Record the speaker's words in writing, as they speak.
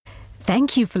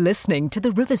Thank you for listening to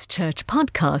the Rivers Church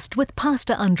podcast with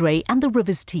Pastor Andre and the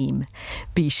Rivers team.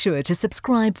 Be sure to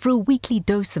subscribe for a weekly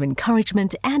dose of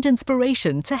encouragement and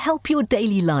inspiration to help your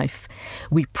daily life.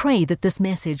 We pray that this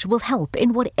message will help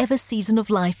in whatever season of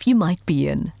life you might be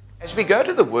in. As we go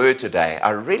to the Word today, I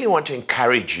really want to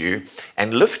encourage you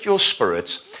and lift your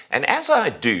spirits. And as I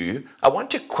do, I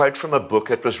want to quote from a book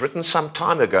that was written some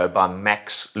time ago by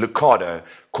Max Lucado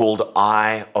called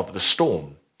Eye of the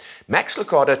Storm. Max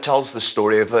Lucado tells the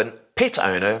story of a pet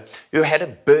owner who had a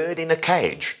bird in a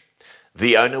cage.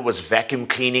 The owner was vacuum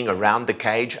cleaning around the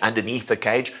cage, underneath the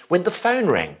cage, when the phone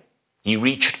rang. He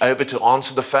reached over to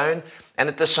answer the phone and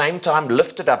at the same time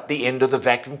lifted up the end of the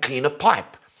vacuum cleaner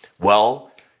pipe.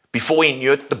 Well, before he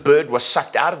knew it, the bird was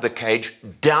sucked out of the cage,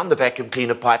 down the vacuum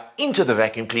cleaner pipe, into the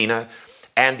vacuum cleaner,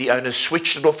 and the owner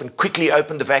switched it off and quickly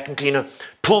opened the vacuum cleaner,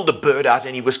 pulled the bird out,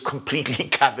 and he was completely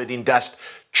covered in dust,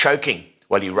 choking.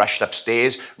 Well, he rushed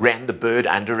upstairs, ran the bird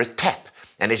under a tap.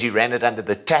 And as he ran it under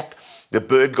the tap, the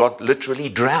bird got literally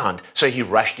drowned. So he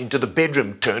rushed into the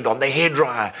bedroom, turned on the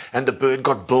hairdryer, and the bird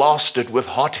got blasted with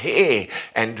hot hair.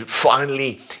 And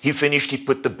finally, he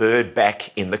put the bird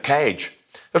back in the cage.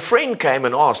 A friend came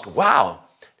and asked, "Wow,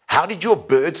 how did your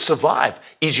bird survive?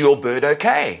 Is your bird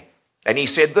okay?" And he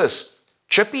said this,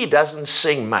 "Chippy doesn't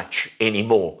sing much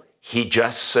anymore. He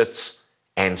just sits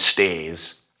and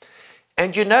stares."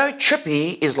 And you know,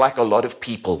 Chippy is like a lot of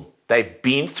people. They've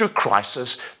been through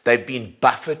crisis, they've been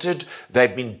buffeted,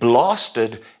 they've been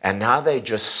blasted, and now they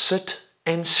just sit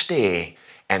and stare.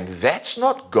 And that's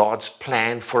not God's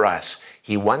plan for us.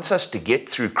 He wants us to get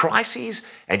through crises,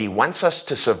 and He wants us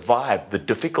to survive the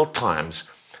difficult times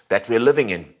that we're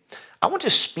living in. I want to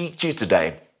speak to you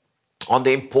today on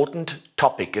the important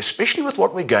topic, especially with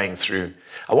what we're going through.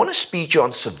 I want to speak to you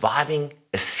on surviving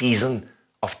a season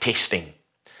of testing.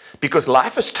 Because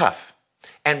life is tough,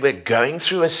 and we're going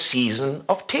through a season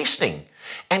of testing.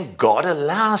 And God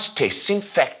allows tests. In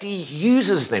fact, He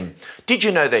uses them. Did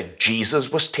you know that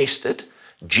Jesus was tested?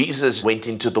 Jesus went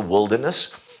into the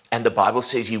wilderness, and the Bible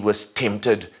says He was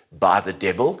tempted by the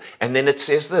devil. And then it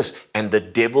says this, and the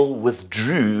devil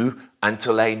withdrew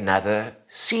until another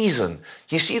season.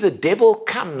 You see, the devil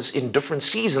comes in different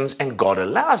seasons, and God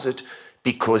allows it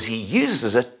because He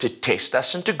uses it to test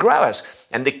us and to grow us.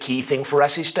 And the key thing for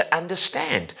us is to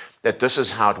understand that this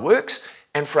is how it works,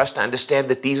 and for us to understand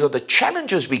that these are the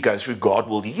challenges we go through. God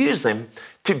will use them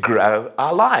to grow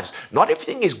our lives. Not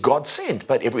everything is God sent,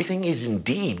 but everything is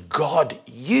indeed God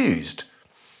used.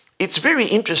 It's very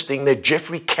interesting that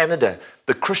Geoffrey Canada,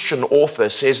 the Christian author,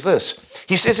 says this.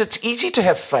 He says it's easy to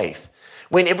have faith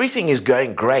when everything is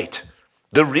going great.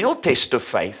 The real test of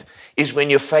faith is when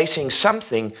you're facing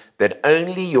something that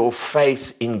only your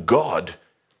faith in God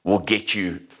will get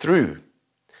you through.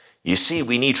 You see,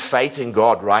 we need faith in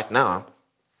God right now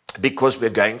because we're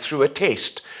going through a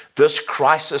test. This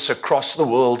crisis across the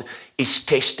world is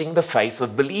testing the faith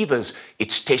of believers.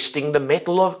 It's testing the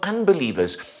mettle of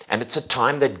unbelievers. And it's a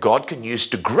time that God can use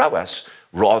to grow us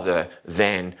rather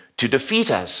than to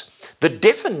defeat us. The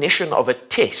definition of a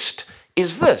test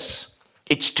is this.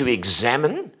 It's to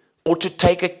examine or to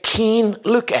take a keen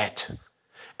look at.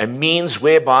 A means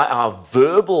whereby our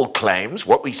verbal claims,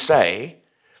 what we say,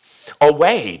 are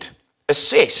weighed,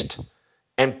 assessed,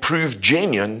 and proved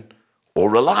genuine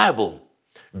or reliable.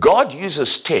 God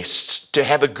uses tests to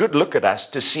have a good look at us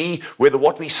to see whether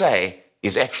what we say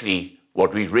is actually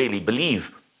what we really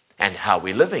believe and how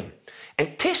we're living.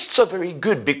 And tests are very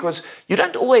good because you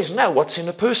don't always know what's in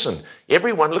a person.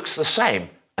 Everyone looks the same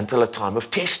until a time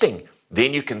of testing.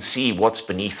 Then you can see what's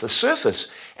beneath the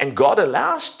surface. And God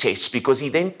allows tests because He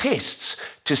then tests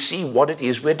to see what it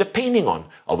is we're depending on.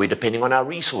 Are we depending on our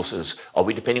resources? Are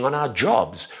we depending on our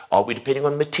jobs? Are we depending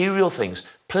on material things?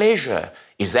 Pleasure?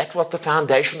 Is that what the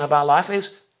foundation of our life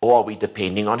is? Or are we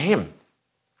depending on Him?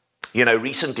 You know,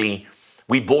 recently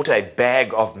we bought a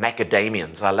bag of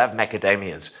macadamias. I love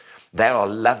macadamias. They are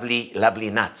lovely, lovely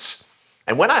nuts.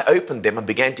 And when I opened them and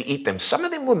began to eat them, some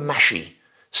of them were mushy.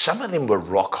 Some of them were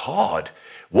rock hard.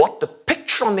 What the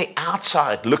picture on the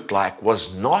outside looked like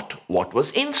was not what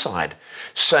was inside.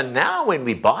 So now when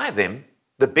we buy them,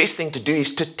 the best thing to do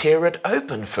is to tear it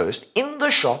open first in the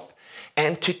shop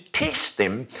and to test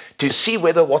them to see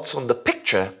whether what's on the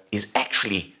picture is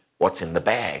actually what's in the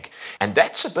bag. And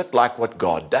that's a bit like what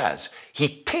God does. He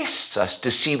tests us to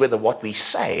see whether what we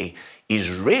say is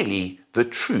really the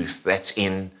truth that's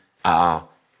in our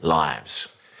lives.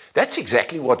 That's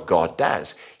exactly what God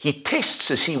does. He tests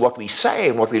to see what we say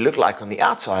and what we look like on the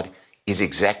outside is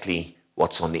exactly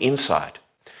what's on the inside.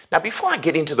 Now, before I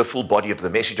get into the full body of the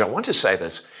message, I want to say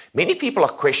this. Many people are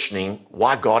questioning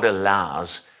why God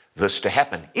allows this to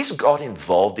happen? Is God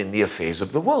involved in the affairs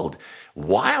of the world?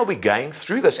 Why are we going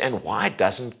through this, and why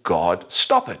doesn't God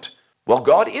stop it? Well,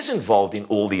 God is involved in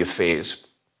all the affairs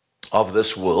of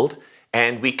this world,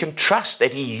 and we can trust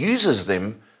that he uses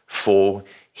them for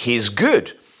his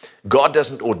good. God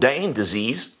doesn't ordain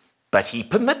disease, but he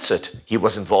permits it. He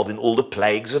was involved in all the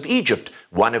plagues of Egypt,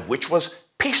 one of which was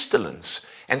pestilence.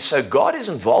 And so God is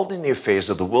involved in the affairs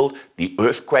of the world. The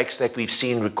earthquakes that we've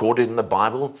seen recorded in the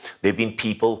Bible, there have been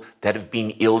people that have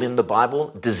been ill in the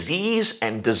Bible. Disease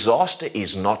and disaster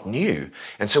is not new.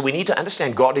 And so we need to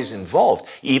understand God is involved.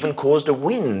 He even caused a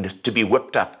wind to be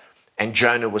whipped up, and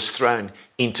Jonah was thrown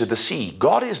into the sea.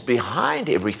 God is behind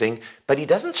everything, but he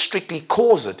doesn't strictly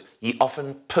cause it. He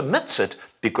often permits it,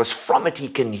 because from it he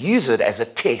can use it as a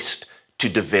test to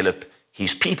develop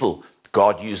his people.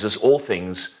 God uses all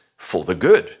things for the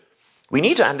good. We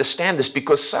need to understand this,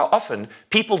 because so often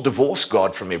people divorce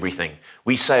God from everything.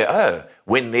 We say, oh,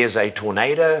 when there's a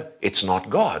tornado, it's not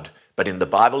God. But in the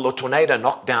Bible, a tornado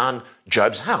knocked down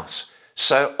Job's house.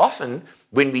 So often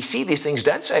when we see these things,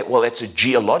 don't say, well, that's a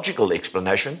geological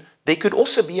explanation. There could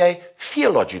also be a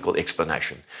theological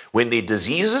explanation. When there are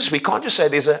diseases, we can't just say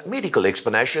there's a medical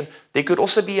explanation. There could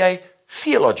also be a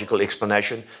theological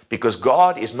explanation, because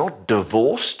God is not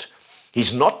divorced.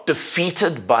 He's not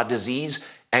defeated by disease,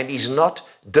 and he's not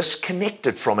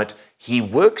disconnected from it. He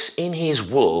works in his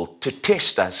will to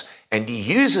test us, and he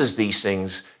uses these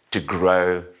things to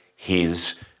grow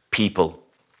his people.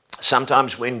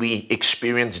 Sometimes when we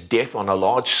experience death on a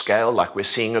large scale, like we're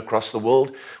seeing across the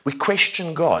world, we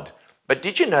question God. But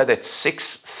did you know that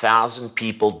 6,000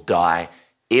 people die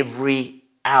every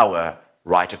hour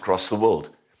right across the world?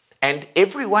 And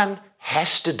everyone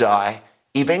has to die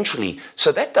eventually.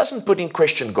 So that doesn't put in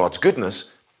question God's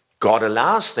goodness. God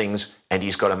allows things, and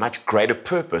he's got a much greater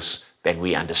purpose than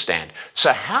we understand.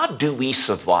 So how do we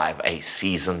survive a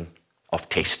season of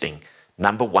testing?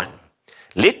 Number one,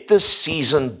 let this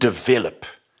season develop,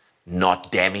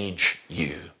 not damage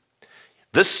you.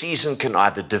 This season can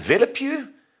either develop you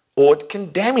or it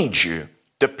can damage you,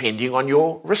 depending on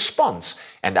your response.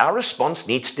 And our response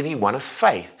needs to be one of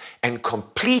faith and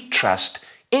complete trust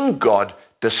in God,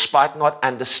 despite not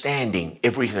understanding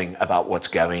everything about what's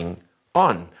going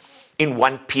on. In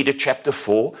 1 Peter chapter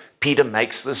 4, Peter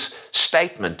makes this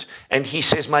statement, and he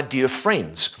says, my dear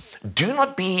friends, do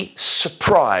not be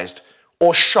surprised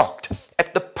or shocked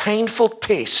at the painful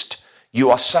test you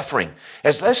are suffering,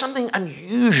 as though something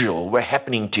unusual were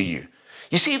happening to you.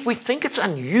 You see, if we think it's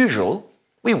unusual,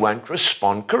 we won't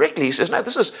respond correctly. He says, no,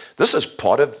 this is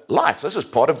part of life. This is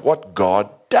part of what God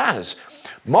does.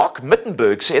 Mark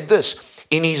Mittenberg said this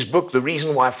in his book, The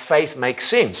Reason Why Faith Makes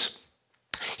Sense.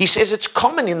 He says it's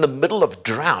common in the middle of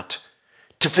drought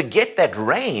to forget that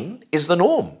rain is the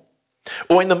norm,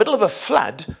 or in the middle of a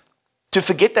flood to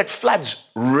forget that floods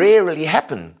rarely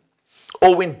happen,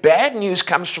 or when bad news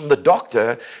comes from the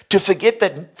doctor to forget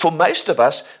that for most of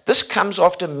us, this comes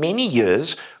after many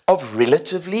years of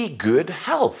relatively good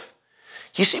health.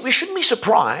 You see, we shouldn't be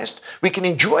surprised. We can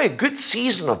enjoy a good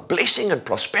season of blessing and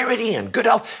prosperity and good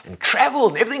health and travel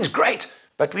and everything's great,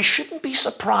 but we shouldn't be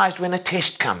surprised when a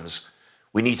test comes.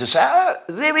 We need to say, oh,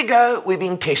 there we go, we're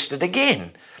being tested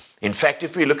again. In fact,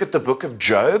 if we look at the book of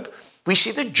Job, we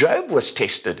see that Job was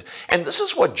tested. And this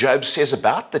is what Job says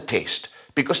about the test,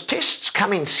 because tests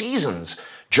come in seasons.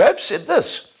 Job said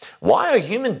this, why are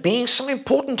human beings so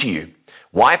important to you?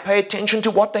 Why pay attention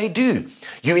to what they do?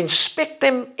 You inspect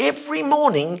them every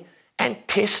morning and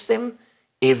test them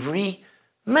every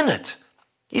minute.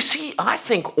 You see, I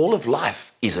think all of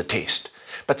life is a test.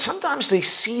 But sometimes there's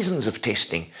seasons of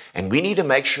testing, and we need to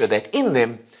make sure that in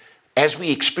them, as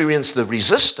we experience the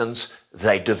resistance,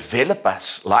 they develop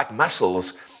us like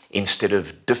muscles instead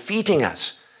of defeating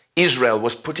us. Israel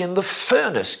was put in the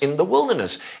furnace in the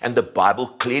wilderness, and the Bible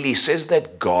clearly says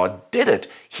that God did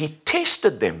it. He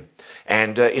tested them.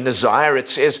 And in Isaiah it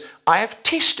says, I have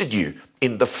tested you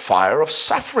in the fire of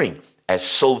suffering, as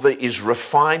silver is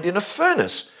refined in a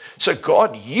furnace. So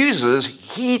God uses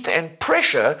heat and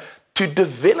pressure to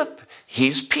develop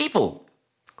his people.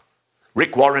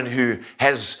 Rick Warren, who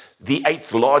has the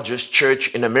 8th largest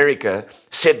church in America,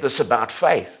 said this about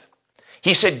faith.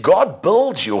 He said, God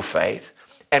builds your faith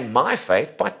and my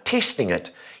faith by testing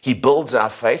it. He builds our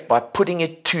faith by putting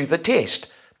it to the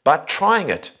test, by trying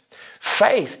it.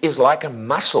 Faith is like a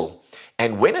muscle,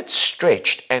 and when it's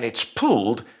stretched and it's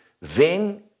pulled,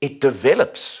 then it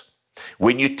develops.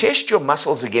 When you test your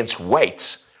muscles against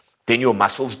weights, then your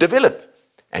muscles develop.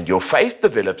 And your faith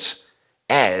develops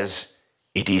as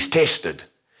it is tested.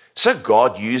 So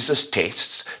God uses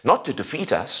tests not to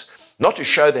defeat us, not to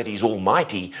show that he's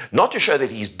almighty, not to show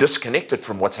that he's disconnected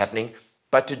from what's happening,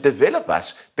 but to develop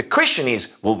us. The question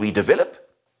is, will we develop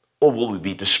or will we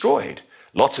be destroyed?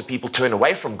 Lots of people turn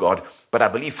away from God, but I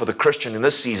believe for the Christian in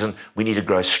this season, we need to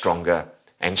grow stronger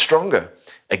and stronger.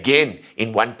 Again,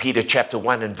 in 1 Peter chapter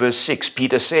 1 and verse 6,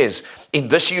 Peter says, "In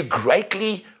this you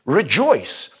greatly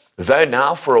rejoice, though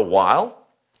now for a while,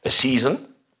 a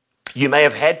season, you may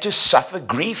have had to suffer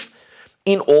grief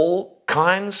in all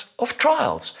kinds of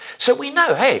trials." So we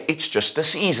know, hey, it's just a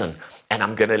season, and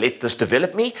I'm going to let this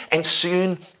develop me, and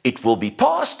soon it will be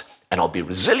past, and I'll be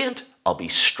resilient, I'll be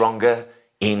stronger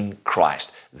in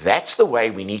Christ. That's the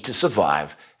way we need to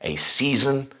survive a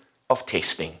season of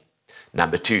testing.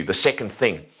 Number two, the second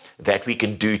thing that we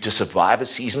can do to survive a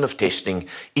season of testing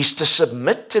is to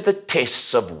submit to the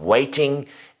tests of waiting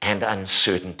and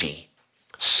uncertainty.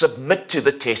 Submit to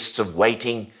the tests of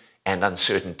waiting and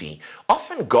uncertainty.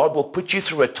 Often God will put you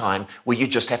through a time where you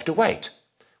just have to wait.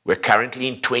 We're currently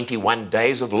in 21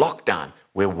 days of lockdown.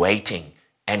 We're waiting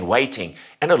and waiting.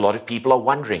 And a lot of people are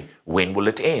wondering, when will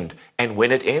it end? And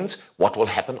when it ends, what will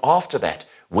happen after that?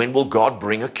 When will God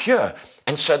bring a cure?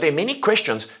 And so there are many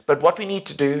questions, but what we need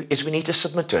to do is we need to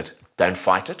submit to it. Don't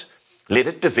fight it. Let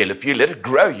it develop you, let it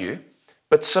grow you,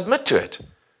 but submit to it.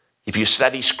 If you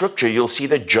study scripture, you'll see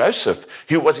that Joseph,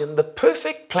 who was in the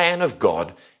perfect plan of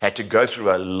God, had to go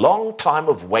through a long time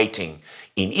of waiting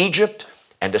in Egypt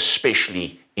and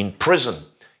especially in prison.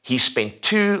 He spent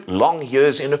 2 long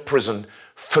years in a prison,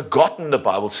 forgotten, the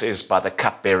Bible says, by the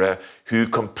cupbearer, who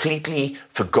completely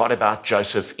forgot about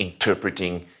Joseph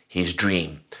interpreting his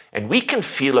dream. And we can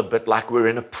feel a bit like we're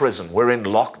in a prison, we're in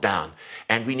lockdown,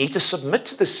 and we need to submit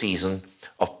to the season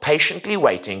of patiently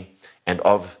waiting and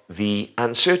of the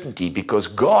uncertainty, because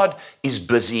God is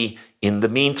busy in the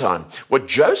meantime. What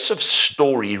Joseph's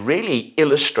story really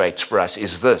illustrates for us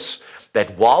is this,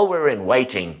 that while we're in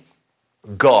waiting,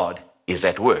 God is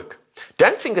at work.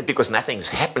 Don't think that because nothing's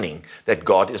happening that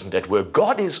God isn't at work.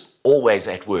 God is always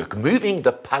at work, moving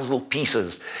the puzzle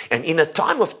pieces. And in a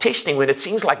time of testing, when it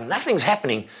seems like nothing's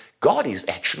happening, God is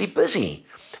actually busy.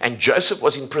 And Joseph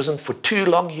was in prison for 2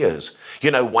 long years.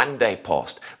 1 day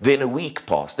passed, then a week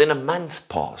passed, then a month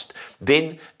passed,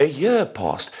 then a year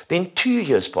passed, then 2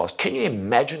 years passed. Can you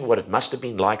imagine what it must have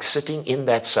been like sitting in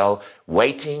that cell,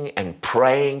 waiting and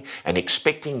praying and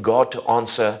expecting God to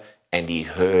answer, and he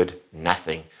heard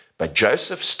nothing? But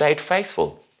Joseph stayed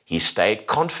faithful. He stayed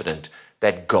confident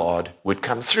that God would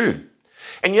come through.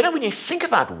 And when you think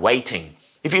about waiting,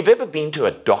 if you've ever been to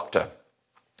a doctor,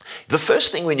 the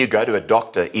first thing when you go to a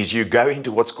doctor is you go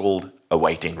into what's called a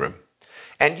waiting room.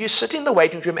 And you sit in the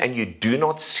waiting room and you do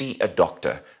not see a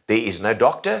doctor. There is no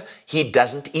doctor. He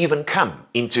doesn't even come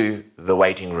into the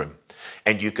waiting room.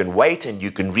 And you can wait and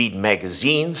you can read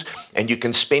magazines and you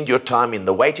can spend your time in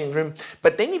the waiting room.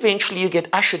 But then eventually you get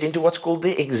ushered into what's called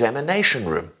the examination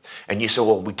room. And you say,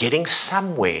 well, we're getting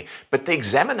somewhere. But the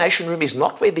examination room is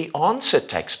not where the answer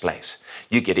takes place.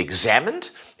 You get examined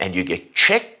and you get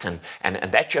checked and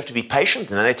that you have to be patient.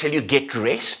 And then they tell you, get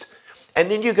dressed. And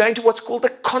then you go into what's called the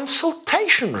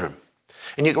consultation room.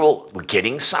 And you go, well, we're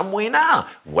getting somewhere now.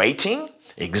 Waiting,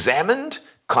 examined,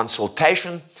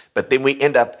 consultation. But then we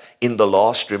end up in the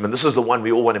last room, and this is the one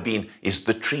we all want to be in, is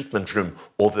the treatment room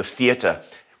or the theater.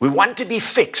 We want to be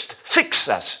fixed. Fix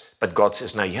us. But God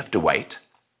says, no, you have to wait.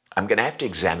 I'm going to have to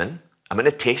examine. I'm going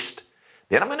to test.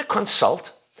 Then I'm going to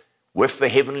consult with the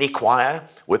heavenly choir,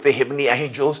 with the heavenly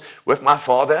angels, with my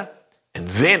Father. And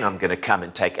then I'm going to come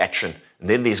and take action. And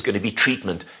then there's going to be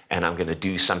treatment, and I'm going to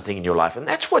do something in your life. And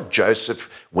that's what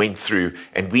Joseph went through.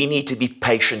 And we need to be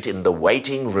patient in the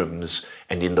waiting rooms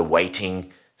and in the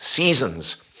waiting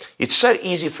seasons. It's so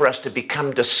easy for us to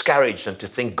become discouraged and to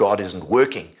think God isn't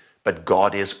working, but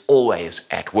God is always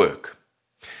at work.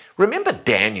 Remember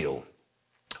Daniel.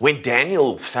 When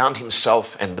Daniel found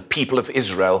himself and the people of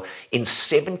Israel in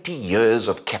 70 years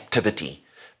of captivity,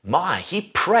 he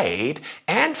prayed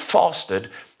and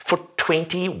fasted for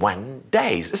 21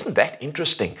 days. Isn't that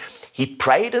interesting? He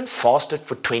prayed and fasted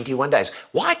for 21 days.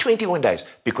 Why 21 days?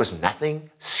 Because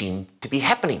nothing seemed to be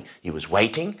happening. He was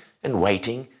waiting and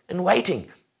waiting and waiting.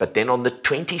 But then on the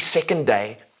 22nd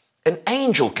day, an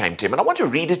angel came to him. And I want to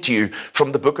read it to you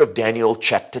from the book of Daniel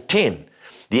chapter 10.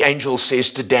 The angel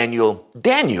says to Daniel,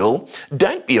 Daniel,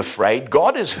 don't be afraid.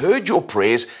 God has heard your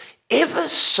prayers ever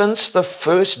since the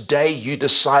first day you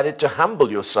decided to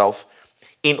humble yourself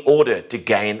in order to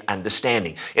gain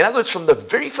understanding. In other words, from the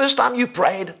very first time you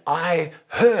prayed, I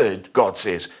heard, God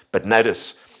says. But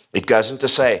notice, it goes on to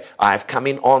say, I have come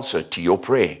in answer to your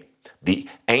prayer. The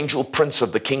angel prince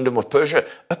of the kingdom of Persia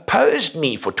opposed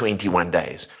me for 21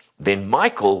 days. Then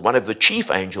Michael, one of the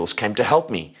chief angels, came to help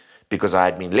me because I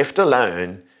had been left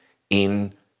alone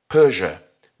in Persia.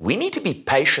 We need to be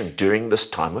patient during this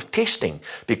time of testing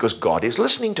because God is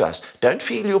listening to us. Don't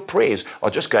feel your prayers are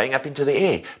just going up into the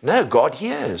air. No, God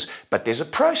hears, but there's a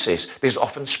process. There's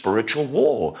often spiritual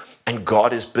war, and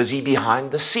God is busy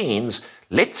behind the scenes.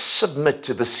 Let's submit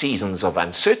to the seasons of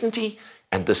uncertainty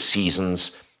and the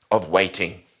seasons of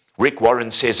waiting. Rick Warren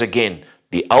says again,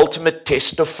 the ultimate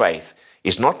test of faith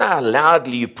is not how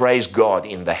loudly you praise God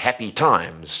in the happy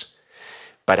times,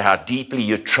 but how deeply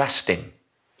you trust Him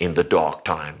in the dark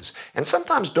times. And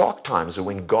sometimes dark times are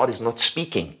when God is not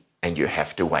speaking and you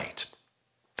have to wait.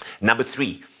 Number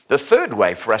 3, the third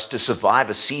way for us to survive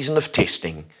a season of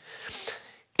testing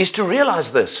is to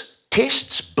realize this: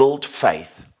 tests build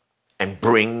faith and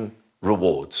bring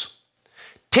rewards.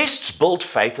 Tests build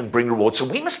faith and bring rewards. So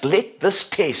we must let this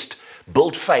test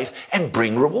build faith and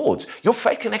bring rewards. Your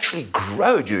faith can actually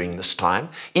grow during this time,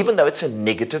 even though it's a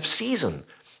negative season.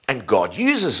 And God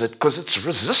uses it because it's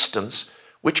resistance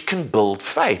which can build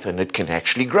faith, and it can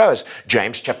actually grow. As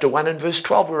James chapter 1 and verse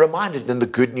 12, we're reminded in the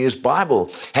Good News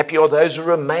Bible, happy are those who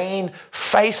remain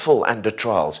faithful under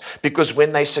trials, because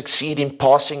when they succeed in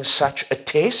passing such a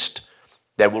test,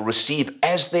 they will receive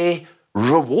as their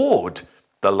reward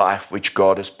the life which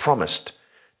God has promised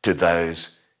to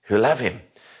those who love Him.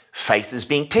 Faith is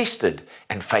being tested,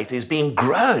 and faith is being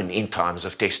grown in times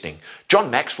of testing. John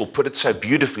Maxwell put it so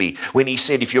beautifully when he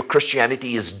said, if your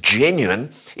Christianity is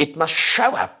genuine, it must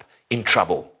show up in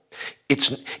trouble.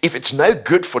 If it's no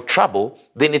good for trouble,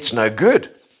 then it's no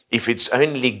good. If it's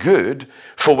only good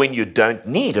for when you don't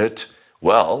need it,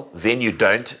 well, then you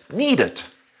don't need it.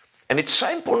 And it's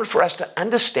so important for us to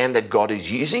understand that God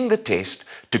is using the test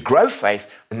to grow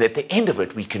faith, and at the end of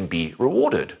it, we can be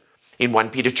rewarded. In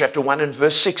 1 Peter chapter 1 and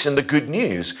verse 6 in the Good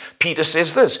News, Peter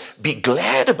says this, be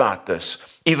glad about this,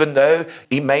 even though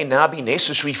it may now be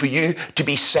necessary for you to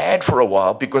be sad for a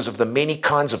while because of the many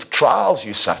kinds of trials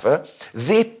you suffer.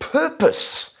 Their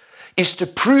purpose is to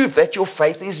prove that your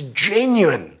faith is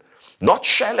genuine, not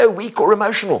shallow, weak, or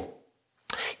emotional.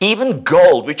 Even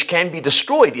gold, which can be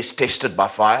destroyed, is tested by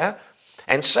fire.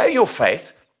 And so your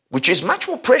faith, which is much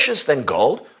more precious than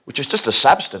gold, which is just a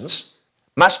substance,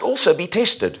 must also be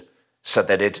tested, so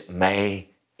that it may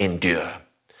endure.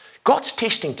 God's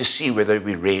testing to see whether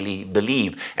we really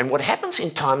believe. And what happens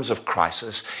in times of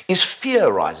crisis is fear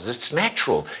arises. It's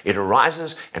natural. It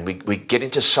arises and we get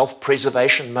into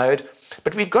self-preservation mode.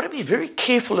 But we've got to be very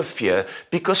careful of fear,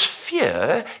 because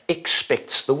fear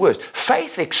expects the worst.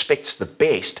 Faith expects the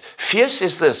best. Fear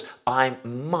says this, I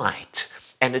might.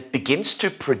 And it begins to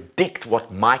predict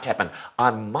what might happen. I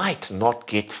might not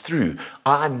get through.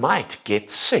 I might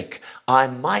get sick. I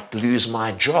might lose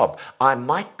my job. I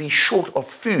might be short of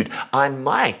food. I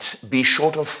might be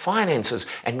short of finances.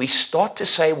 And we start to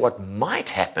say what might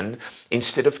happen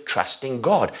instead of trusting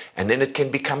God. And then it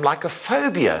can become like a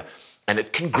phobia, and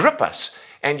it can grip us.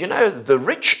 And you know, the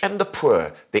rich and the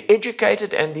poor, the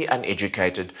educated and the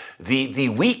uneducated, the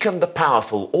weak and the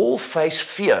powerful all face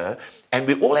fear. And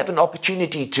we all have an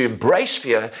opportunity to embrace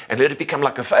fear and let it become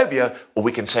like a phobia, or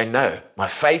we can say, no, my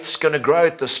faith's going to grow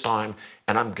at this time,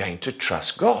 and I'm going to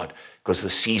trust God, because the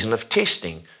season of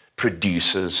testing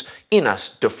produces in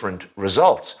us different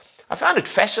results. I found it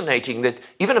fascinating that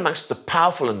even amongst the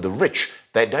powerful and the rich,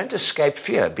 they don't escape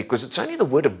fear, because it's only the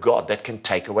word of God that can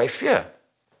take away fear.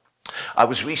 I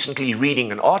was recently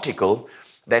reading an article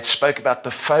that spoke about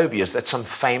the phobias that some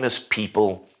famous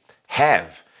people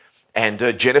have. And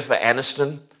Jennifer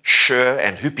Aniston, Cher,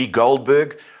 and Whoopi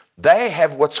Goldberg, they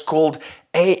have what's called,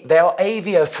 they are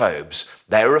aviophobes.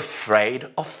 They are afraid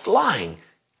of flying.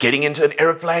 Getting into an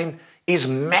airplane is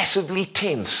massively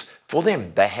tense for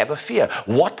them. They have a fear.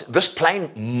 What this plane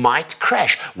might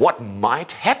crash, what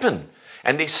might happen.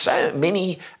 And there's so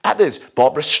many others.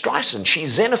 Barbara Streisand,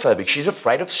 she's xenophobic. She's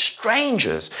afraid of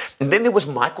strangers. And then there was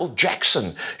Michael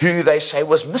Jackson, who they say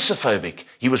was misophobic.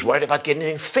 He was worried about getting an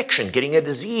infection, getting a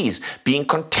disease, being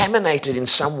contaminated in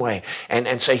some way.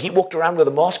 And so he walked around with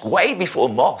a mask way before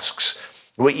masks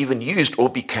were even used or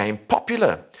became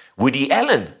popular. Woody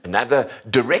Allen, another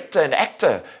director and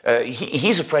actor,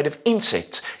 he's afraid of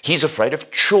insects. He's afraid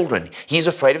of children. He's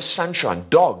afraid of sunshine,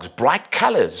 dogs, bright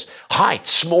colors,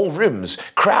 heights, small rooms,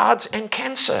 crowds, and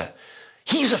cancer.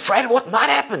 He's afraid of what might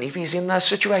happen if he's in those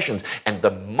situations. And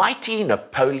the mighty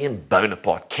Napoleon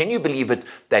Bonaparte, can you believe it?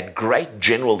 That great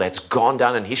general that's gone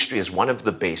down in history as one of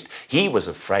the best, he was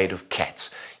afraid of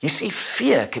cats. You see,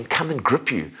 fear can come and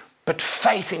grip you, but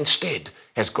faith instead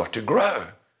has got to grow.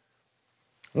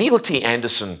 Neil T.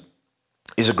 Anderson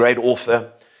is a great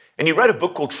author, and he wrote a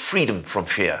book called Freedom from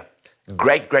Fear.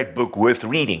 Great, great book worth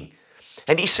reading.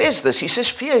 And he says this, he says,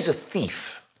 fear is a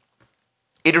thief.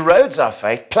 It erodes our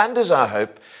faith, plunders our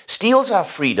hope, steals our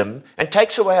freedom, and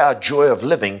takes away our joy of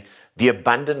living the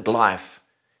abundant life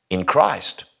in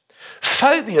Christ.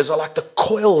 Phobias are like the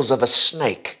coils of a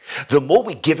snake. The more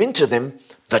we give into them,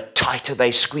 the tighter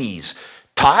they squeeze.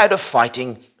 Tired of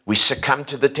fighting, we succumb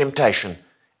to the temptation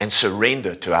and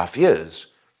surrender to our fears.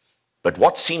 But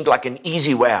what seemed like an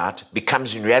easy way out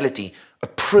becomes in reality a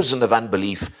prison of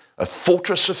unbelief, a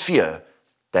fortress of fear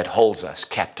that holds us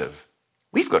captive.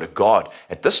 We've got a God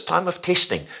at this time of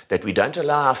testing that we don't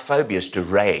allow our phobias to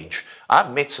rage.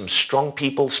 I've met some strong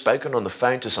people, spoken on the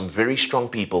phone to some very strong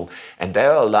people, and they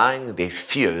are allowing their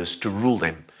fears to rule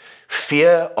them.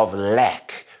 Fear of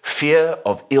lack, fear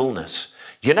of illness.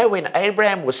 You know, when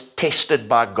Abraham was tested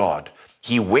by God,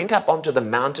 he went up onto the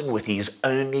mountain with his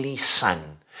only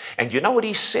son. And you know what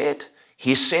he said?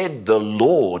 He said, the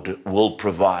Lord will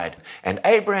provide. And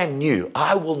Abraham knew,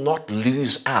 I will not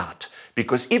lose out.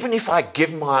 Because even if I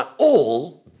give my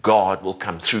all, God will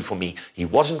come through for me. He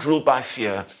wasn't ruled by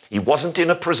fear. He wasn't in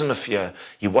a prison of fear.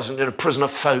 He wasn't in a prison of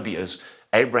phobias.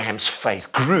 Abraham's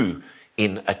faith grew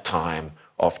in a time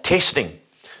of testing.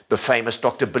 The famous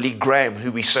Dr. Billy Graham,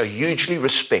 who we so hugely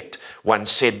respect,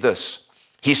 once said this.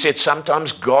 He said,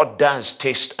 sometimes God does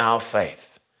test our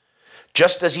faith,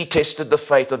 just as he tested the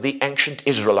faith of the ancient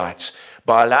Israelites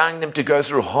by allowing them to go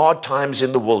through hard times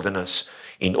in the wilderness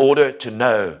in order to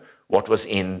know what was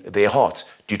in their hearts.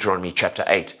 Deuteronomy chapter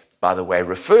 8, by the way,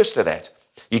 refers to that.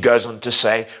 He goes on to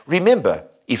say, remember,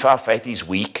 if our faith is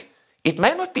weak, it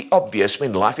may not be obvious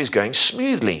when life is going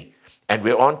smoothly and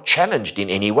we aren't challenged in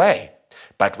any way.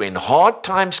 But when hard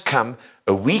times come,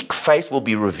 a weak faith will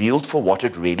be revealed for what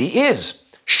it really is,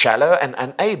 shallow and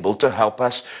unable to help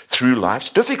us through life's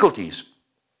difficulties.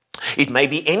 It may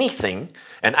be anything,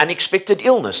 an unexpected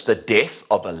illness, the death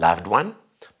of a loved one,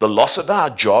 the loss of our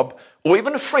job, or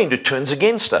even a friend who turns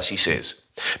against us, he says.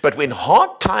 But when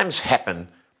hard times happen,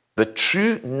 the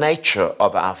true nature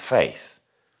of our faith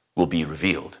will be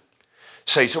revealed.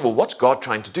 So you say, well, what's God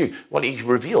trying to do? Well, he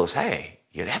reveals, hey,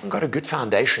 you haven't got a good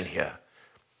foundation here.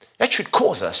 That should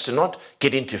cause us to not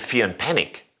get into fear and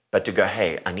panic, but to go,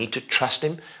 hey, I need to trust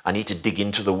him. I need to dig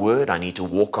into the word. I need to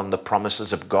walk on the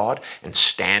promises of God and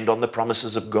stand on the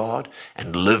promises of God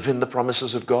and live in the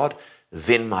promises of God.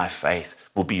 Then my faith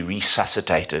will be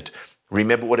resuscitated.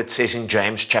 Remember what it says in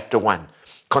James chapter 1.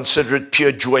 Consider it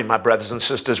pure joy, my brothers and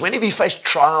sisters, whenever you face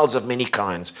trials of many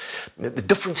kinds. The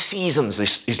different seasons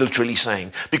is literally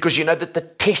saying, because you know that the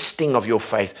testing of your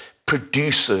faith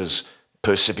produces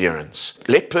perseverance.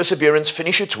 Let perseverance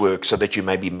finish its work so that you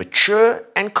may be mature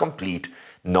and complete,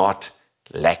 not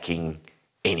lacking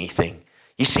anything.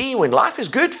 You see, when life is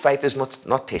good, faith is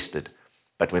not tested.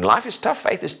 But when life is tough,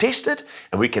 faith is tested,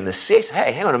 and we can assess,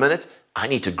 hey, hang on a minute, I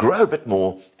need to grow a bit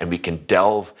more, and we can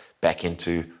delve back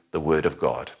into the Word of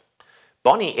God.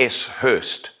 Bonnie S.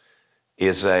 Hurst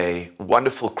is a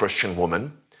wonderful Christian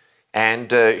woman,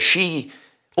 and she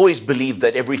always believed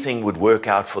that everything would work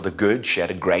out for the good. She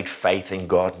had a great faith in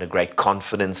God and a great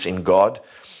confidence in God.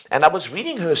 And I was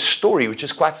reading her story, which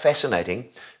is quite fascinating.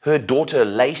 Her daughter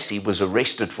Lacey was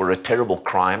arrested for a terrible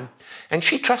crime, and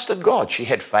she trusted God. She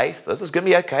had faith. This is going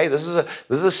to be okay. This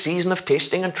is a season of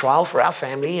testing and trial for our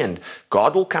family, and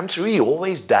God will come through. He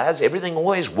always does. Everything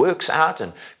always works out,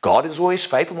 and God is always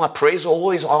faithful. My prayers are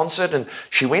always answered. And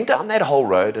she went down that whole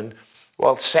road, and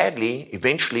well, sadly,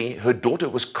 eventually, her daughter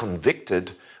was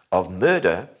convicted of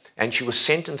murder, and she was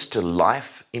sentenced to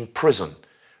life in prison.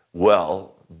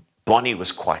 Well, Bonnie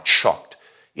was quite shocked.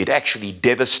 It actually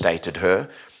devastated her,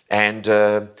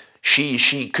 and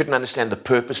she couldn't understand the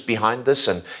purpose behind this.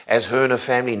 And as her and her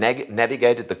family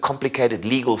navigated the complicated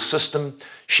legal system,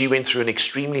 she went through an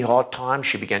extremely hard time.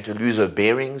 She began to lose her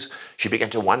bearings. She began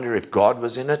to wonder if God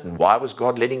was in it and why was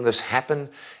God letting this happen.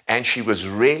 And she was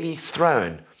really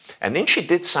thrown. And then she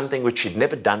did something which she'd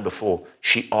never done before.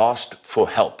 She asked for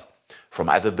help from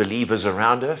other believers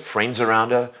around her, friends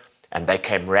around her, and they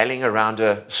came rallying around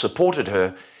her, supported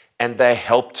her, and they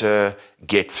helped her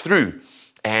get through.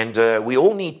 And we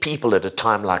all need people at a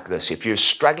time like this. If you're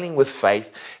struggling with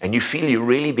faith and you feel you're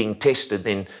really being tested,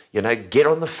 then, get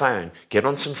on the phone, get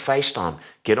on some FaceTime,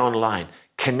 get online,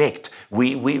 connect.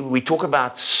 We talk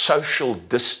about social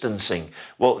distancing.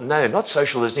 Well, no, not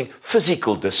social distancing.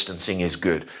 Physical distancing is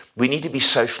good. We need to be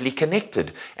socially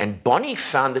connected. And Bonnie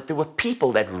found that there were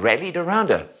people that rallied around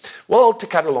her. Well, to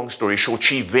cut a long story short,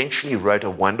 she eventually wrote a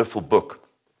wonderful book.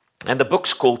 And the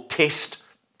book's called Test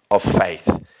of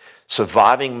Faith: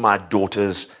 Surviving My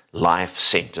Daughter's Life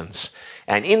Sentence.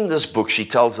 And in this book, she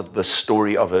tells of the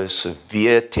story of a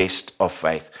severe test of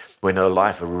faith when her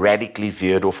life radically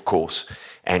veered off course,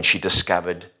 and she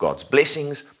discovered God's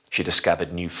blessings, she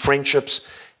discovered new friendships,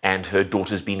 and her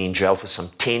daughter's been in jail for some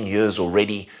 10 years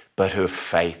already, but her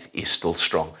faith is still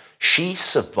strong. She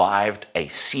survived a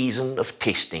season of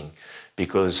testing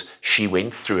because she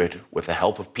went through it with the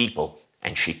help of people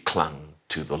and she clung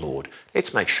to the Lord.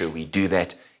 Let's make sure we do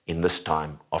that in this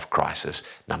time of crisis.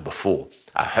 Number 4,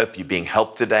 I hope you're being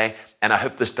helped today, and I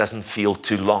hope this doesn't feel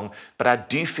too long, but I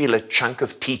do feel a chunk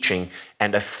of teaching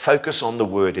and a focus on the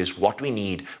word is what we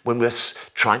need when we're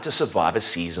trying to survive a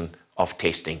season of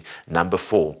testing. Number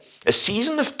 4, a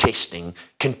season of testing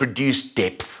can produce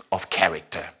depth of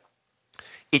character.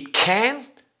 It can,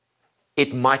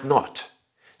 it might not.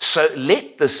 So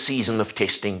let this season of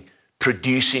testing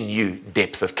produce in you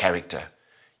depth of character.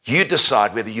 You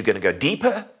decide whether you're going to go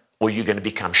deeper or you're going to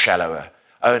become shallower.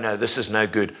 Oh no, this is no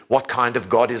good. What kind of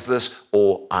God is this?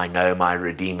 Or I know my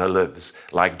Redeemer lives.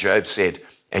 Like Job said,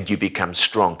 and you become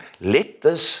strong. Let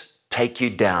this take you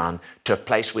down to a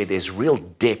place where there's real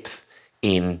depth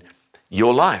in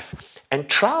your life. And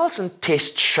trials and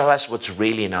tests show us what's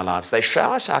really in our lives. They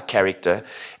show us our character.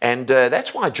 And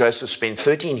that's why Joseph spent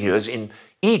 13 years in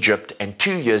Egypt and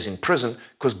 2 years in prison,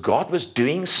 because God was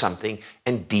doing something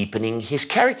and deepening his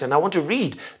character. And I want to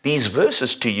read these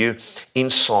verses to you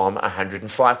in Psalm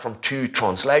 105 from 2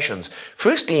 translations.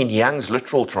 Firstly, in Young's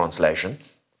literal translation,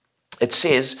 it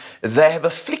says, "They have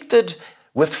afflicted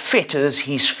with fetters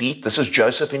his feet." This is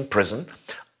Joseph in prison.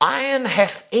 "Iron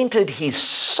hath entered his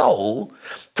soul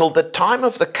till the time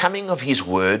of the coming of his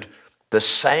word. The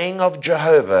saying of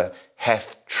Jehovah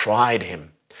hath tried him."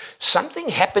 Something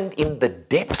happened in the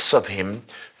depths of him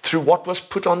through what was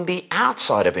put on the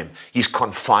outside of him. He's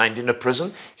confined in a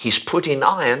prison. He's put in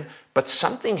iron, but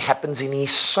something happens in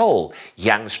his soul,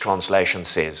 Young's translation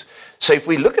says. So if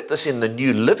we look at this in the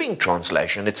New Living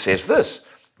Translation, it says this: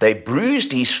 "They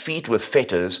bruised his feet with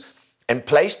fetters and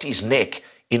placed his neck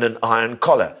in an iron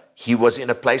collar." He was in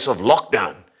a place of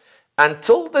lockdown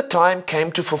until the time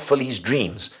came to fulfill his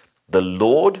dreams. The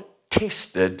Lord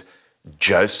tested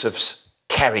Joseph's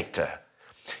character.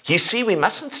 You see, we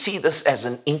mustn't see this as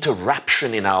an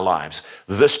interruption in our lives,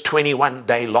 this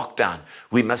 21-day lockdown.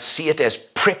 We must see it as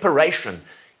preparation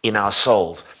in our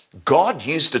souls. God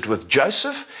used it with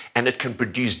Joseph, and it can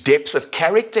produce depths of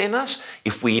character in us.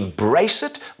 If we embrace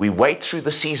it, we wait through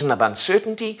the season of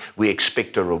uncertainty, we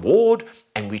expect a reward,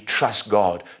 and we trust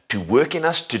God to work in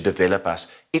us, to develop us.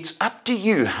 It's up to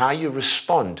you how you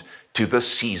respond to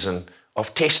this season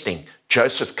of testing.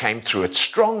 Joseph came through it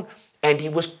strong, and he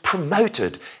was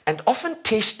promoted. And often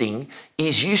testing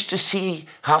is used to see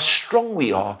how strong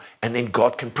we are, and then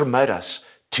God can promote us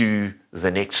to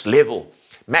the next level.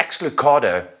 Max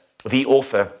Lucado, the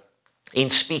author,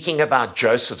 in speaking about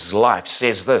Joseph's life,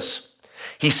 says this.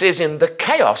 He says, "In the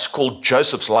chaos called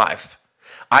Joseph's life,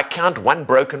 I count one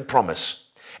broken promise,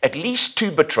 at least 2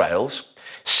 betrayals,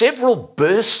 several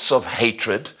bursts of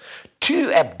hatred,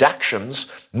 2 abductions,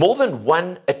 more than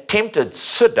 1 attempted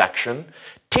seduction,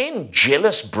 10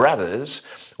 jealous brothers,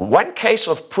 1 case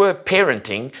of poor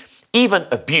parenting, even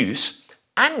abuse,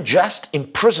 unjust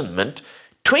imprisonment,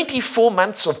 24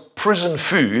 months of prison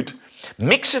food.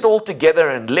 Mix it all together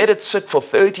and let it sit for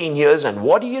 13 years, and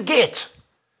what do you get?"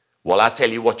 Well, I tell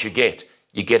you what you get.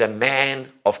 You get a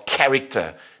man of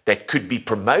character that could be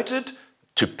promoted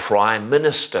to prime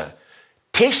minister.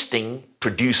 Testing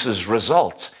produces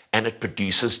results, and it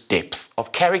produces depth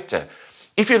of character.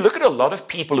 If you look at a lot of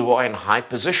people who are in high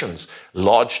positions,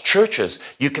 large churches,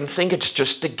 you can think it's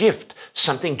just a gift.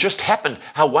 Something just happened.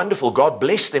 How wonderful. God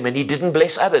blessed them and he didn't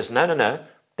bless others. No.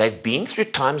 They've been through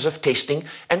times of testing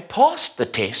and passed the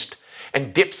test,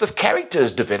 and depth of character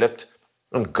is developed,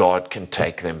 and God can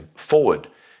take them forward.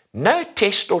 No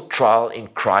test or trial in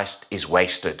Christ is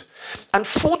wasted.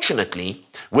 Unfortunately,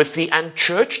 with the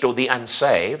unchurched or the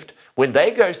unsaved, when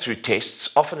they go through tests,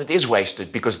 often it is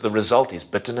wasted because the result is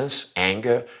bitterness,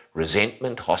 anger,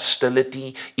 resentment,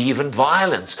 hostility, even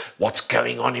violence. What's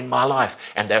going on in my life?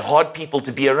 And they're hard people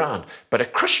to be around. But a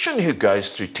Christian who goes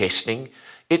through testing,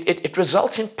 it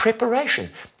results in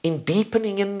preparation, in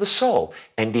deepening in the soul,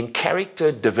 and in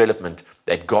character development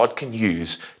that God can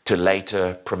use to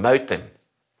later promote them.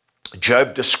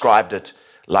 Job described it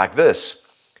like this.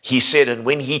 He said, "And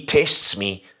when he tests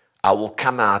me, I will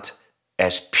come out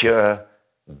as pure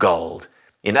gold."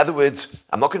 In other words,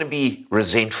 I'm not going to be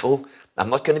resentful. I'm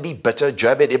not going to be bitter.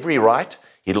 Job had every right.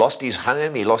 He lost his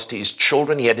home. He lost his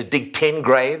children. He had to dig 10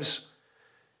 graves.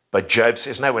 But Job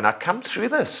says, no, when I come through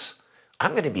this,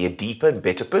 I'm going to be a deeper and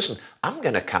better person. I'm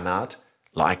going to come out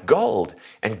like gold.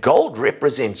 And gold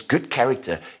represents good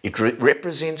character. It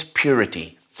represents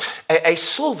purity. A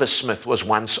silversmith was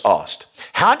once asked,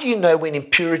 "How do you know when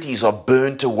impurities are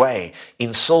burnt away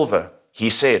in silver?"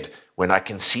 He said, "When I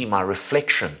can see my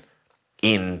reflection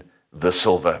in the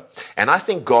silver. And I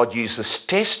think God uses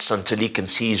tests until he can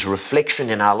see his reflection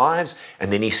in our lives.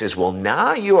 And then he says, well,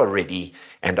 now you are ready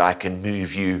and I can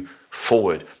move you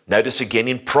forward. Notice again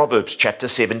in Proverbs chapter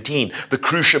 17, the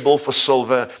crucible for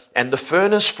silver and the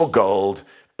furnace for gold,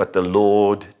 but the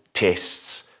Lord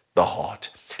tests the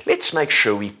heart. Let's make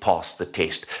sure we pass the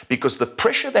test, because the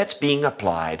pressure that's being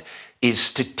applied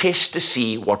is to test to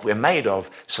see what we're made of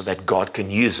so that God can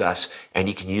use us, and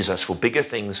he can use us for bigger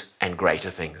things and greater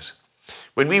things.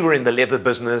 When we were in the leather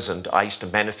business and I used to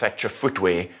manufacture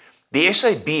footwear, the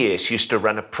SABS used to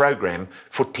run a program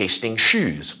for testing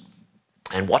shoes.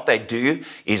 And what they do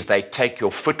is they take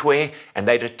your footwear and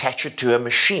they'd attach it to a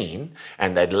machine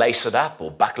and they'd lace it up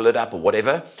or buckle it up or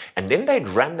whatever. And then they'd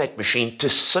run that machine to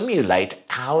simulate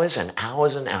hours and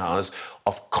hours and hours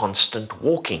of constant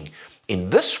walking. In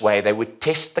this way, they would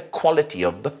test the quality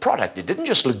of the product. It didn't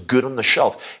just look good on the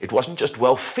shelf. It wasn't just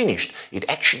well finished. It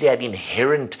actually had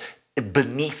inherent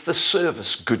beneath the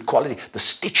surface good quality. The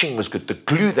stitching was good. The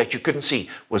glue that you couldn't see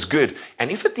was good. And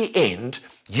if at the end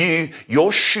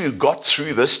your shoe got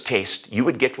through this test, you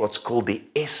would get what's called the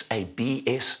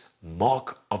SABS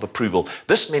mark of approval.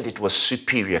 This meant it was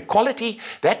superior quality.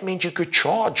 That meant you could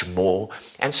charge more.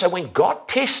 And so when God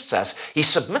tests us, he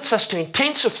submits us to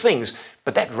intensive things,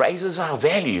 but that raises our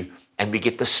value and we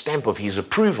get the stamp of his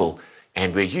approval.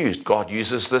 And we're used. God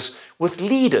uses this with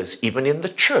leaders, even in the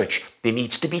church. There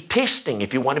needs to be testing.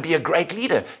 If you want to be a great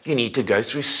leader, you need to go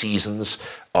through seasons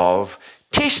of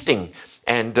testing.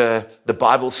 And the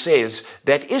Bible says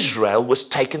that Israel was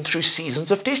taken through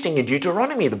seasons of testing. In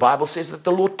Deuteronomy, the Bible says that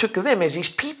the Lord took them as his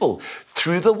people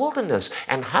through the wilderness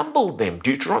and humbled them,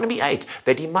 Deuteronomy 8,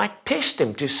 that he might test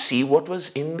them to see what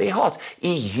was in their hearts.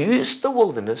 He used the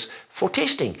wilderness for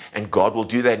testing, and God will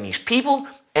do that in his people,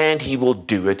 and he will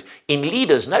do it in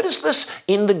leaders. Notice this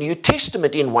in the New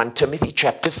Testament in 1 Timothy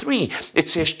chapter 3. It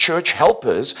says church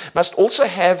helpers must also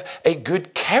have a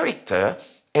good character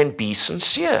and be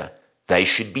sincere. They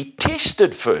should be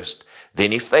tested first.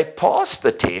 Then if they pass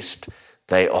the test,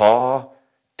 they are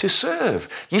to serve.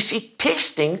 You see,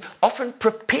 testing often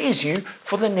prepares you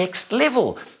for the next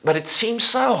level, but it seems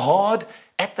so hard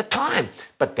at the time.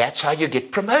 But that's how you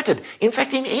get promoted. In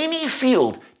fact, in any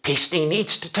field, testing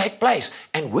needs to take place.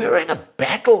 And we're in a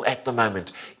battle at the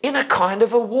moment, in a kind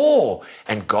of a war.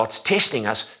 And God's testing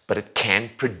us, but it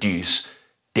can produce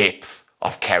depth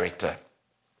of character.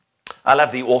 I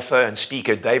love the author and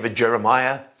speaker David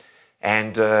Jeremiah.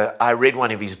 And I read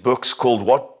one of his books called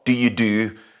What Do You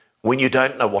Do When You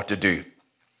Don't Know What to Do?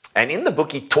 And in the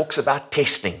book, he talks about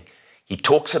testing. He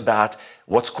talks about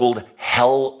what's called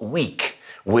Hell Week,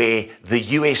 where the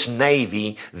US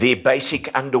Navy, their basic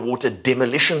underwater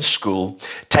demolition school,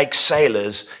 takes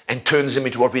sailors and turns them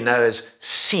into what we know as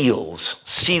SEALs.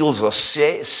 SEALs are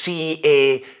sea,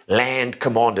 air, land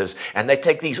commanders. And they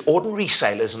take these ordinary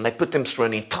sailors and they put them through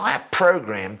an entire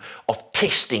program of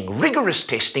testing, rigorous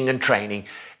testing and training.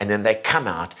 And then they come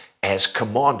out as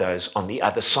commandos on the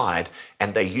other side,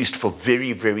 and they're used for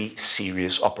very, very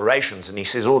serious operations. And he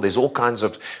says, there's all kinds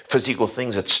of physical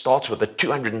things. It starts with a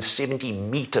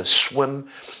 270-meter swim,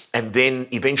 and then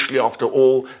eventually, after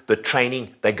all the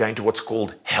training, they go into what's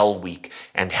called Hell Week.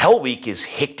 And Hell Week is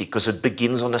hectic because it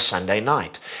begins on a Sunday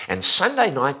night. And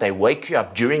Sunday night, they wake you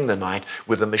up during the night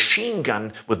with a machine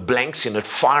gun with blanks in it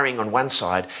firing on one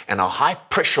side and a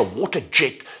high-pressure water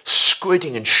jet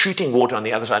squirting and shooting water on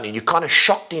the other side. And you're kind of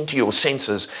shocked into your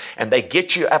senses. And they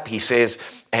get you up, he says,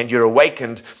 and you're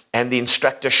awakened, and the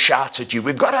instructor shouts at you,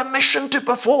 "We've got a mission to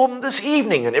perform this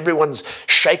evening." And everyone's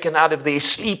shaken out of their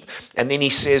sleep. And then he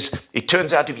says, it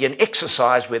turns out to be an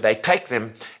exercise where they take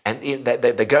them and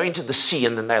they go into the sea,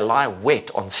 and then they lie wet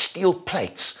on steel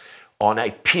plates on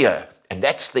a pier. And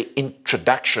that's the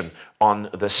introduction on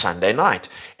the Sunday night.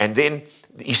 And then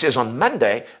he says on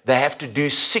Monday, they have to do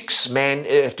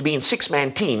have to be in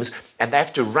six-man teams, and they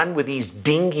have to run with these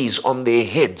dinghies on their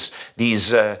heads,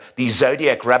 these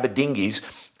Zodiac rubber dinghies,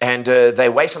 and they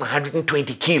weigh some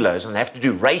 120 kilos, and they have to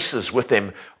do races with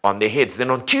them on their heads.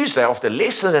 Then on Tuesday, after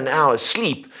less than an hour's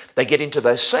sleep, they get into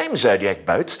those same Zodiac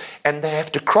boats, and they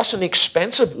have to cross an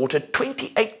expanse of water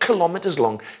 28 kilometers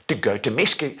long to go to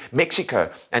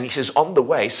Mexico. And he says on the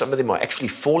way, some of them are actually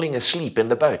falling asleep in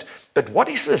the boat. But what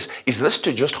is this? Is this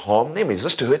to just harm them? Is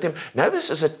this to hurt them? No, this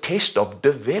is a test of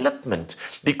development,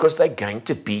 because they're going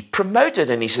to be promoted.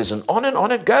 And he says, and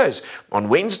on it goes. On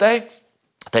Wednesday,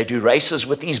 They do races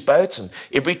with these boats, and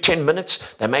every 10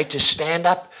 minutes they're made to stand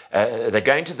up. They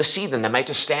go into the sea, then they're made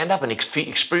to stand up and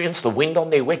experience the wind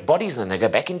on their wet bodies, and then they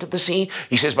go back into the sea.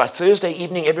 He says by Thursday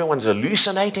evening, everyone's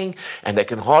hallucinating, and they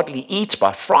can hardly eat.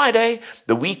 By Friday,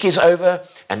 the week is over,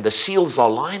 and the seals are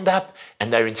lined up,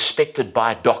 and they're inspected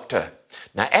by a doctor.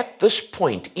 Now, at this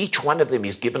point, each one of them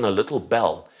is given a little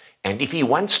bell, and if he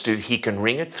wants to, he can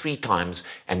ring it 3 times,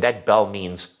 and that bell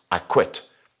means, I quit.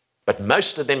 But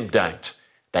most of them don't.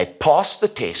 They pass the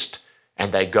test,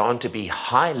 and they go on to be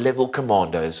high-level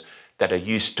commandos that are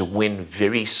used to win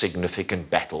very significant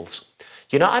battles.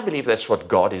 You know, I believe that's what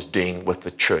God is doing with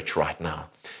the church right now.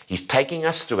 He's taking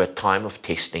us through a time of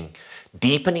testing,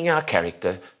 deepening our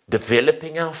character,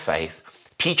 developing our faith,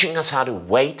 teaching us how to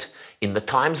wait in the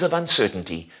times of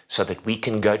uncertainty so that we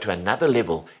can go to another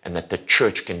level and that the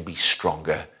church can be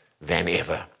stronger than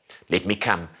ever. Let me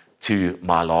come to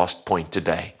my last point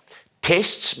today.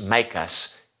 Tests make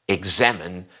us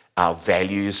examine our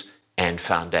values and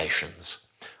foundations.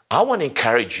 I want to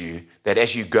encourage you that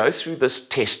as you go through this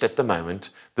test at the moment,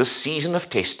 this season of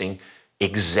testing,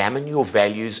 examine your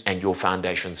values and your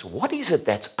foundations. What is it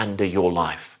that's under your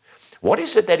life? What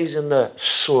is it that is in the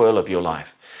soil of your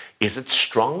life? Is it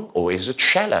strong or is it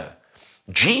shallow?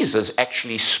 Jesus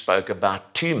actually spoke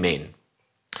about 2 men.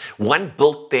 One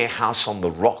built their house on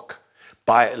the rock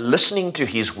by listening to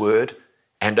his word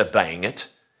and obeying it,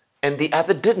 and the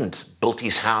other didn't, built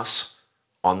his house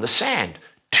on the sand.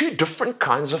 2 different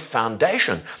kinds of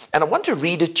foundation. And I want to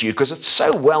read it to you because it's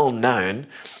so well known.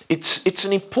 It's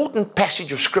an important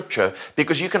passage of scripture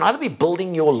because you can either be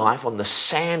building your life on the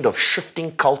sand of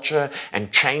shifting culture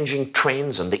and changing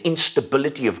trends and the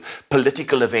instability of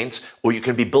political events, or you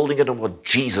can be building it on what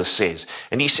Jesus says.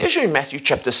 And he says here in Matthew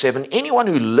chapter 7, anyone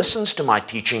who listens to my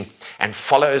teaching and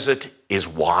follows it is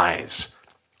wise,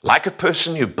 like a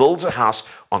person who builds a house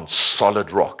on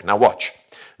solid rock. Now watch.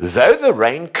 Though the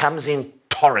rain comes in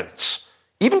torrents,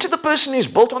 even to the person who's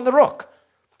built on the rock,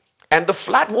 and the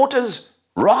flood waters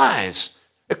rise,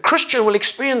 a Christian will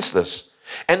experience this,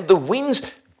 and the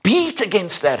winds beat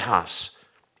against that house,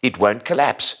 it won't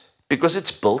collapse because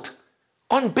it's built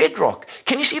on bedrock.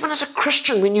 Can you see, even as a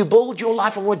Christian, when you build your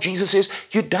life on what Jesus says,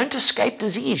 you don't escape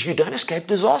disease, you don't escape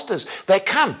disasters. They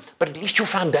come, but at least your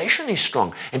foundation is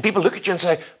strong. And people look at you and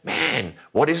say, man,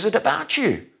 what is it about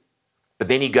you? But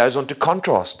then he goes on to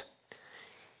contrast.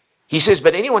 He says,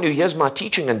 but anyone who hears my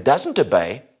teaching and doesn't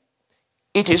obey,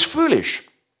 it is foolish.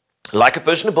 Like a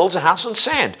person who builds a house on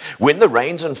sand. When the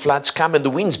rains and floods come and the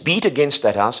winds beat against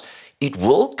that house, it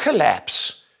will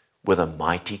collapse with a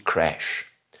mighty crash.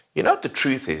 You know what the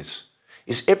truth is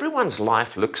everyone's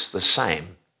life looks the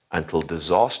same until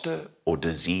disaster or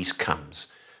disease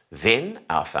comes. Then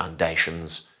our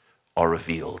foundations are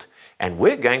revealed. And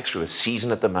we're going through a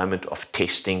season at the moment of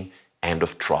testing and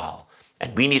of trial.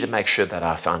 And we need to make sure that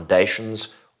our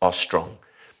foundations are strong.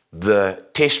 The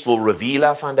test will reveal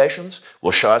our foundations,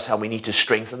 will show us how we need to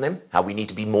strengthen them, how we need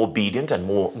to be more obedient and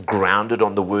more grounded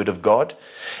on the word of God.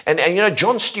 And you know,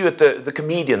 Jon Stewart, the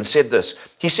comedian, said this.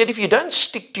 He said, if you don't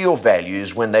stick to your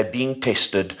values when they're being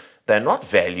tested, they're not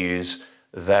values,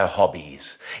 they're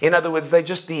hobbies. In other words, they're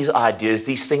just these ideas,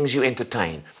 these things you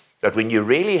entertain. But when you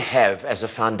really have as a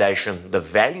foundation the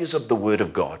values of the word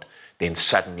of God, then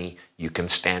suddenly you can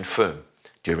stand firm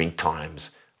during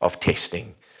times of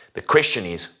testing. The question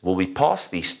is, will we pass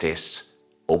these tests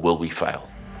or will we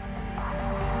fail?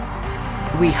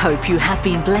 We hope you have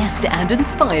been blessed and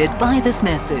inspired by this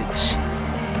message.